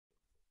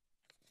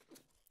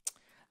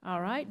All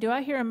right. Do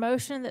I hear a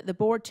motion that the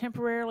board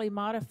temporarily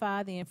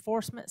modify the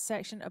enforcement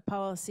section of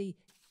policy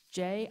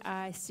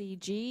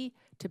JICG,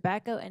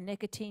 tobacco and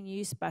nicotine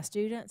use by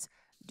students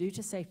due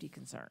to safety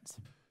concerns?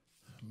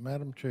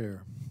 Madam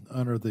Chair,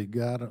 under the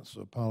guidance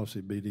of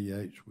policy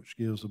BDH, which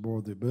gives the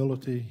board the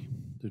ability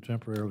to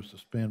temporarily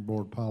suspend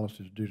board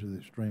policies due to the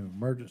extreme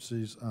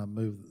emergencies, I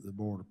move that the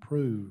board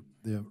approve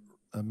the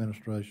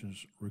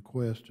administration's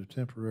request to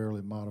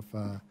temporarily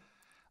modify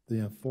the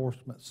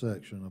enforcement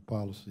section of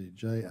policy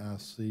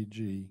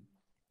JICG,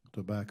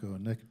 tobacco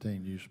and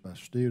nicotine use by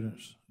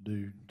students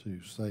due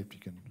to safety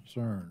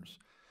concerns.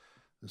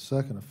 The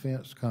second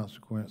offense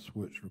consequence,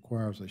 which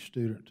requires a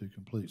student to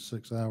complete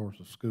 6 hours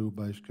of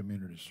school-based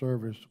community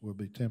service, will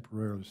be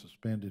temporarily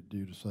suspended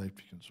due to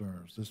safety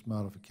concerns. This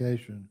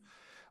modification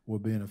will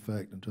be in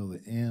effect until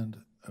the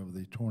end of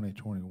the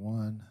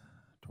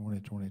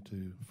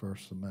 2021-2022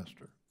 first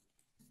semester.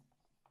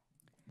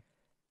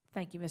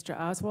 Thank you, Mr.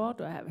 Oswald.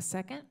 Do I have a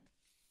second?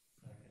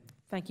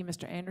 Thank you,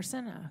 Mr.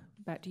 Anderson.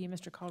 Back to you,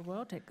 Mr.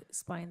 Caldwell, to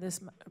explain this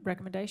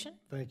recommendation.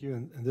 Thank you.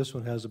 And this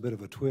one has a bit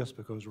of a twist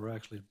because we're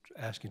actually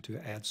asking to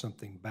add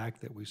something back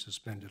that we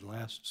suspended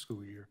last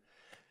school year.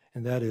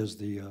 And that is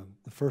the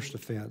first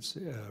offense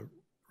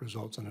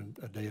results in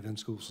a day of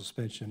in-school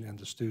suspension, and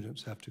the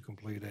students have to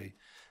complete a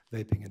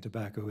vaping and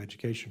tobacco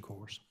education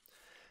course.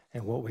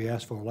 And what we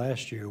asked for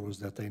last year was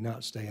that they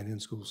not stay in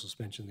in-school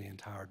suspension the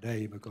entire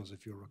day, because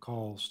if you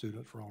recall,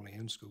 students were only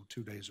in school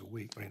 2 days a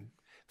week, I mean,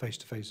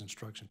 face-to-face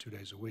instruction 2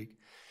 days a week.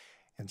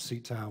 And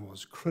seat time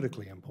was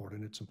critically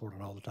important. It's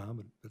important all the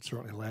time, but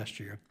certainly last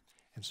year.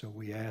 And so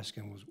we asked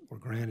and were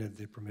granted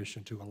the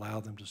permission to allow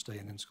them to stay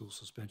in school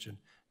suspension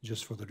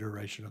just for the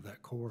duration of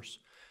that course.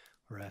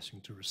 We're asking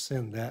to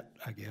rescind that,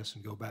 I guess,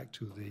 and go back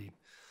to the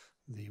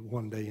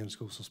 1 day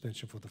in-school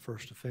suspension for the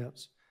first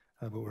offense.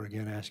 But we're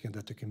again asking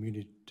that the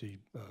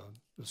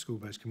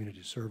school-based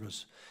community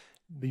service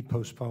be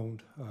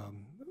postponed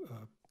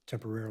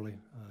temporarily,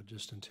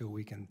 just until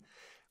we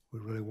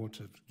really want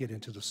to get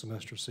into the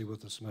semester, see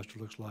what the semester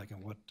looks like,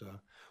 and what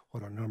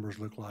our numbers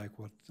look like,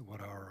 what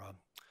our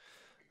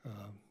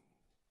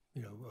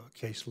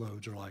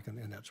caseloads are like,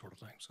 and that sort of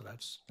thing. So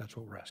that's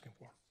what we're asking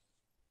for.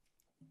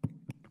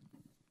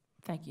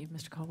 Thank you,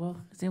 Mr.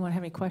 Caldwell. Does anyone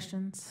have any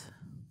questions?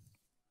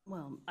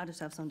 Well, I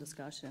just have some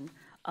discussion.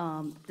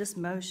 This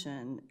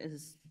motion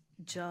is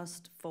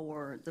just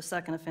for the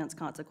second offense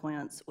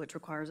consequence, which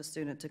requires a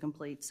student to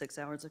complete 6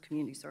 hours of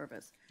community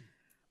service.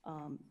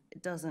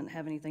 It doesn't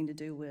have anything to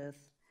do with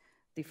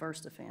the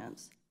first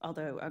offense,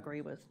 although I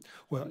agree with.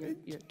 Well,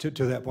 to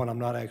that point, I'm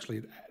not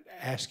actually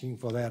asking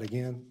for that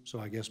again, so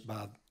I guess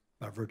by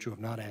virtue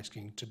of not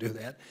asking to do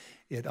that,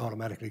 it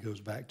automatically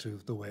goes back to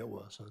the way it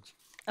was. So it's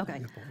okay. A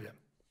good point, yeah.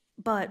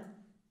 But,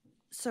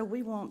 so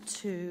we want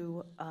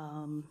to,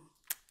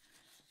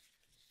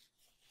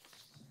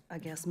 I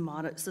guess,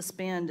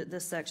 suspend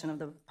this section of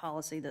the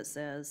policy that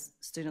says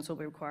students will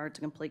be required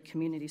to complete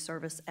community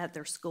service at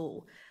their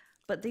school.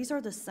 But these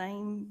are the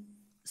same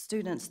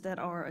students that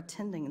are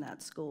attending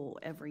that school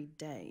every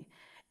day.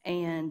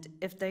 And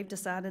if they've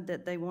decided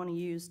that they want to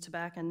use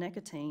tobacco and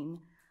nicotine,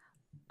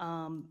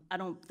 I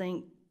don't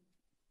think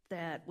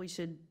that we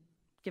should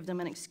give them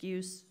an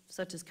excuse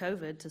such as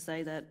COVID to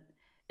say that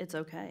it's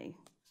okay.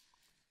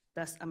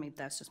 That's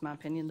just my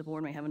opinion. The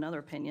board may have another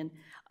opinion.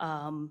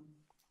 You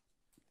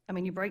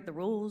break the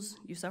rules,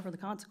 you suffer the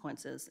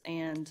consequences.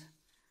 And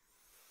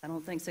I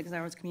don't think 6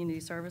 hours community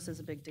service is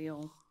a big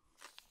deal.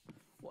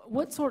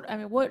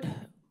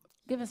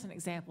 Give us an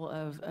example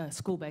of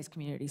school-based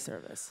community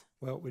service.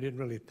 Well, we didn't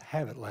really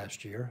have it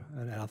last year,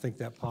 and I think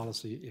that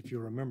policy, if you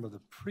remember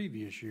the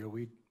previous year,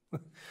 we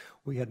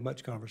had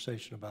much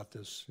conversation about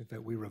this. In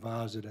fact, we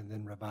revised it and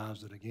then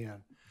revised it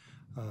again.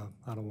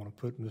 I don't want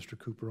to put Mr.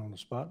 Cooper on the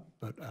spot,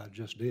 but I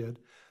just did,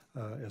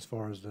 as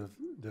far as the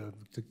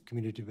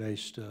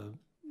community-based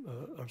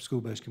or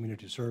school-based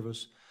community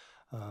service.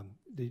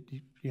 Do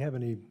you have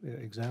any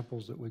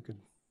examples that we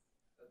could?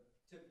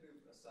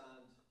 Typically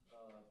assigned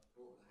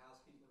for the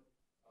housekeeper,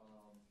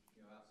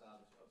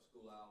 outside of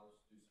school hours,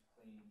 do some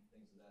cleaning,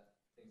 things of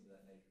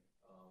that nature.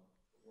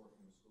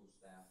 Working with school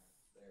staff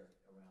there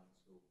around the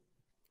school.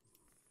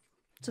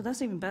 So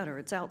that's even better.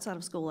 It's outside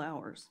of school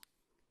hours.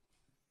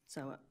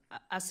 So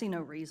I see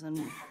no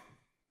reason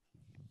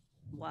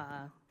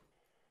why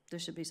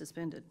this should be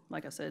suspended.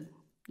 Like I said,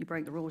 you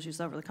break the rules, you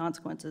suffer the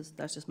consequences.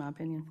 That's just my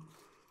opinion.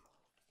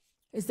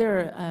 Is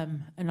there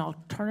an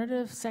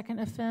alternative second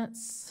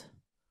offense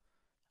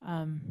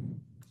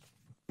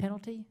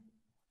penalty,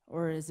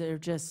 or is there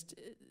just?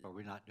 Are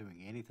we not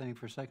doing anything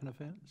for second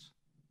offense?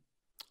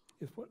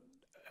 If what?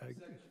 Second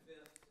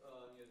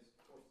offense,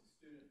 of course, the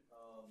student,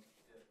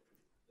 if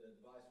the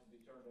device would be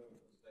turned over, the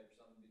paper,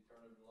 something would be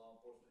turned over to law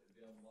enforcement, it would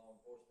be on law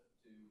enforcement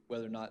to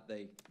whether or not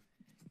they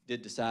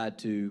did decide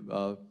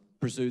to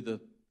pursue the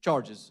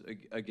charges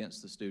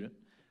against the student.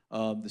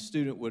 The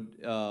student would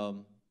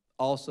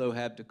also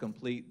have to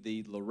complete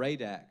the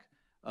LRADAC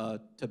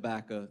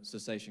tobacco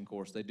cessation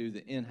course. They do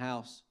the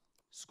in-house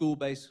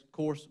school-based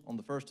course on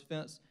the first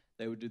offense.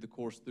 They would do the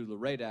course through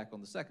LRADAC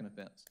on the second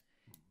offense.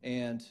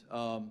 And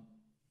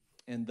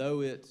And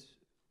though it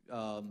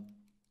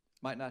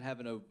might not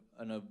have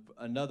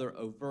another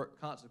overt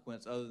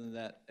consequence other than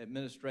that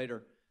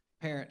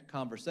administrator-parent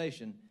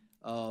conversation,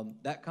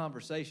 that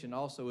conversation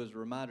also is a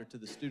reminder to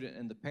the student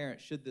and the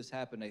parent, should this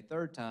happen a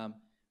third time,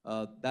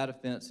 that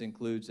offense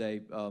includes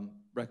a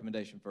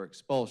recommendation for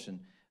expulsion.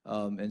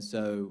 And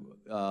so,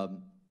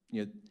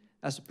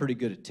 that's a pretty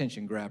good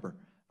attention grabber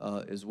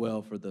as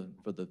well for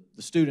the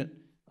student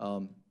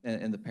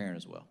and the parent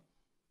as well.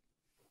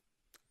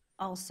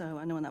 Also,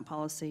 I know in that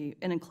policy,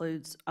 it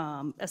includes,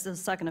 as the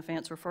second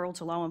offense, referral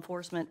to law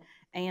enforcement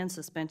and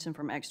suspension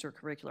from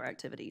extracurricular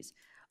activities,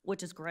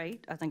 which is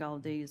great. I think all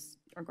of these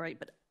are great,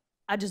 but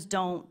I just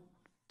don't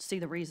see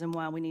the reason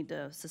why we need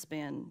to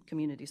suspend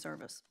community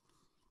service.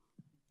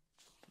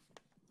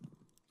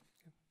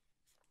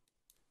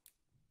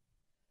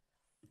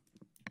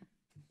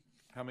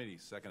 How many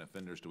second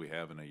offenders do we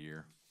have in a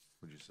year,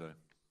 would you say,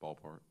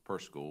 ballpark, per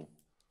school?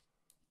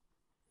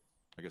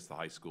 I guess the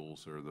high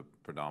schools are the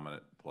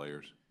predominant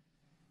players.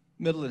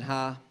 Middle and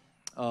high.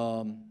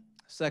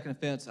 Second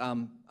offense,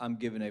 I'm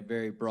giving a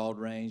very broad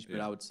range, but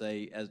Yeah. I would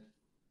say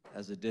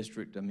as a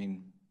district, I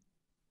mean,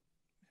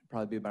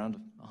 probably be around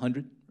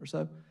 100 or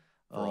so.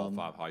 For all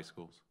 5 high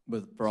schools?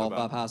 For all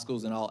 5 high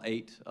schools and all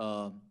 8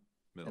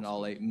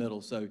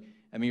 middle. So,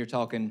 I mean, you're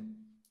talking,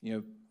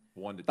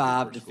 1 to 2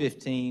 5 per to school.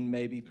 15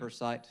 maybe per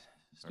site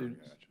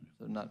students. Gotcha.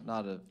 So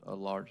not a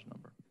large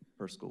number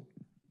per school.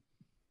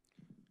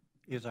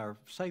 Is our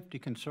safety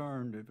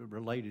concern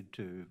related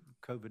to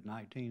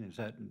COVID-19? Is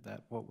that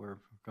what we're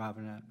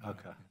driving at?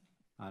 Okay,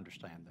 I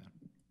understand that.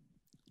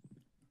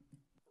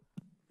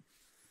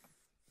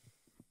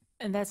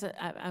 And that's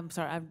I'm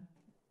sorry,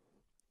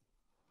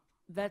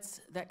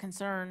 that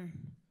concern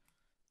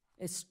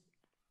is,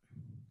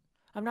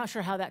 I'm not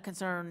sure how that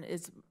concern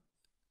is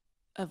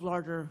of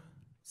larger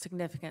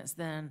significance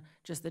than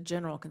just the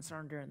general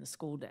concern during the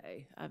school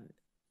day. I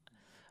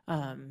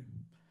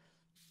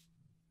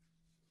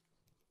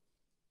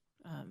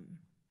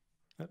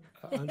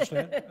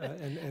understand,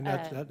 and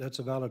that's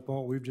a valid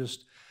point. We've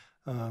just,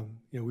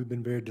 we've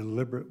been very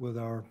deliberate with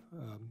our,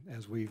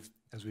 as we've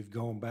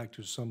gone back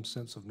to some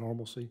sense of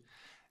normalcy,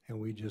 and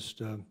we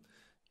just,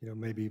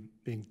 maybe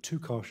being too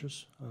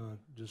cautious,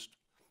 just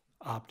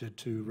opted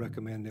to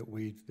recommend that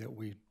we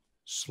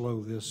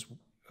slow this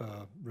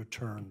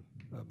return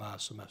by a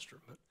semester.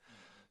 But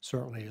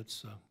certainly,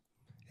 it's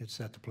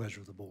at the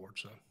pleasure of the board.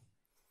 So.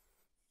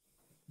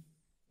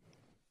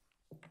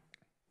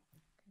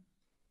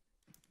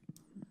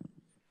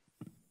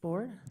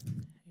 Board?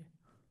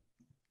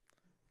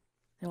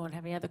 Anyone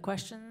have any other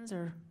questions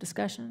or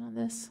discussion on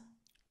this?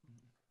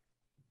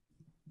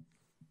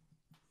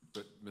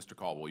 But Mr.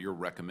 Caldwell, you're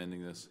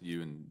recommending this?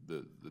 You and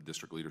the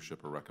district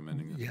leadership are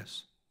recommending this?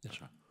 Yes. Yes,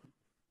 sir.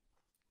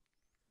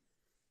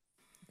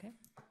 Okay.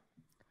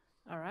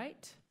 All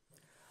right.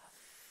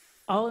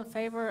 All in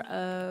favor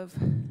of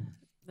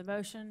the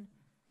motion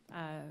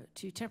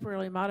to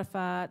temporarily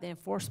modify the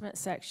enforcement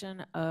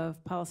section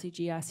of policy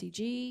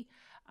JICG,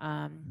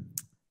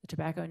 the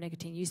tobacco and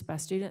nicotine use by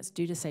students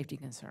due to safety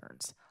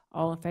concerns.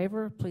 All in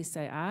favor, please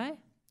say aye.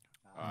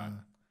 Aye.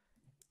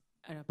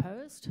 And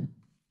opposed?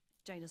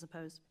 Jane is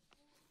opposed.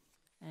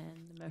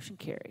 And the motion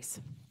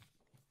carries.